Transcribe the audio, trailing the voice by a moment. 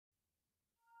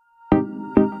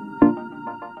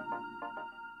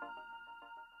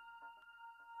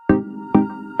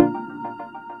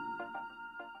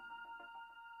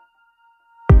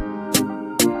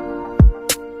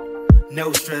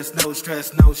no stress, no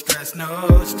stress, no stress,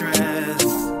 no stress.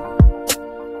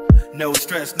 No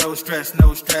stress, no stress,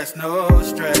 no stress, no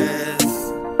stress.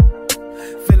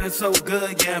 Feeling so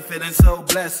good, yeah, I'm feeling so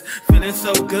blessed. Feeling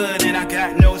so good and I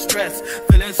got no stress.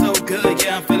 Feeling so good,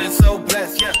 yeah, I'm feeling so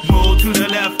blessed, yeah. Move to the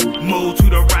left, move to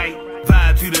the right.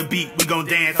 Vibe to the beat, we gon'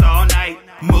 dance all night.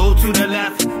 Move to the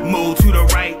left, move to the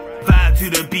right. Vibe to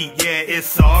the beat, yeah,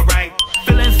 it's alright.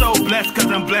 Feeling so blessed cause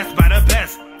I'm blessed by the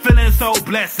best. Feeling so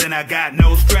blessed and I got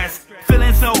no stress.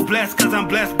 Feeling so blessed cause I'm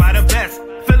blessed by the best.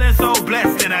 Feeling so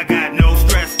blessed and I got no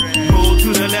stress. Move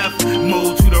to the left,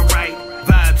 move to the right.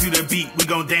 Vibe to the beat, we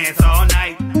gon' dance all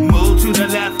night. Move to the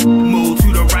left, move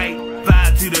to the right.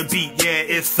 Vibe to the beat,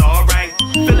 yeah, it's alright.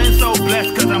 Feeling so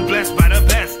blessed cause I'm blessed by the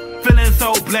best. Feeling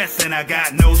so blessed and I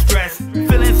got no stress.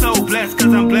 Feeling so blessed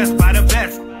cause I'm blessed by the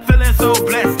best. Feeling so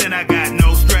blessed and I got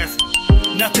no stress.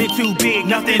 Nothing too big,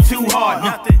 nothing too hard,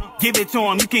 nothing. Give it to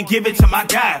him, you can give it to my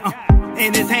God.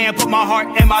 In his hand put my heart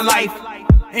and my life.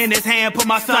 In his hand put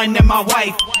my son and my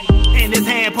wife. In his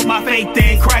hand put my faith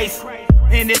in Christ.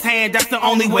 In his hand, that's the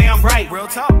only way I'm right. Real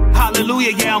talk.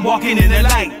 Hallelujah, yeah, I'm walking in the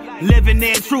light. Living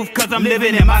in truth, cause I'm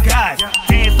living in my God.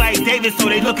 Hands like David, so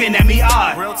they looking at me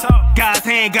odd. Real talk. God's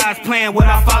hand, God's plan, what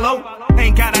I follow.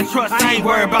 Ain't God I trust, I ain't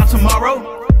worried about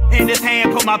tomorrow. In his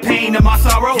hand, put my pain and my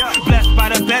sorrow. Blessed by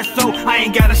the best, so I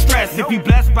ain't gotta stress. If you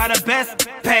blessed by the best,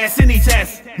 pass any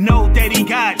test. Know that he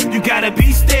God, you gotta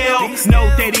be still. Know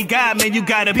that he God, man, you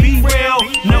gotta be real.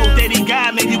 Know that he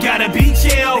God, man, you gotta be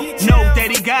chill. Know that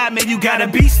he God, man, you gotta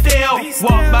be still.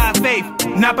 Walk by faith,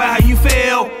 not by how you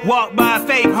feel. Walk by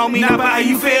faith, homie, not by how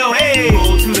you feel. Hey,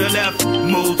 move to the left,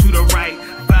 move to the right.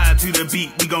 Vibe to the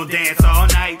beat, we gon' dance all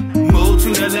night. Move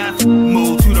to the left,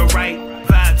 move to the right.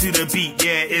 Vibe to the beat,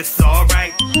 yeah, it's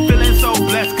alright. Feeling so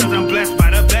blessed cause I'm blessed by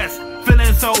the best.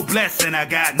 Feeling so blessed and I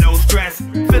got no stress.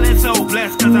 Feeling so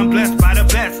blessed cause I'm blessed by the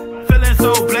best. Feeling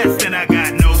so blessed and I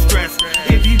got no stress.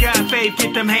 If you got faith,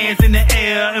 get them hands in the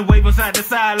air and wave them side to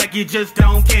side like you just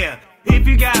don't care. If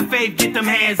you got faith, get them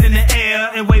hands in the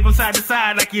air and wave them side to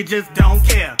side like you just don't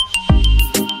care.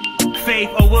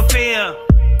 Faith over fear.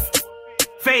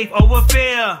 Faith over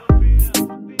fear.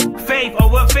 Faith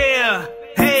over fear.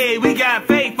 Hey, we got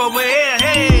faith over here,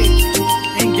 hey.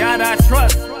 In God I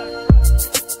trust.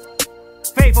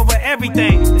 Faith over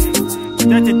everything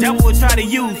that the devil will try to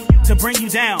use to bring you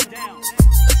down.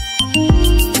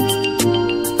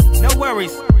 No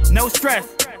worries, no stress,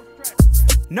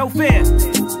 no fear.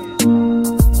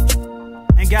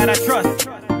 In God I trust.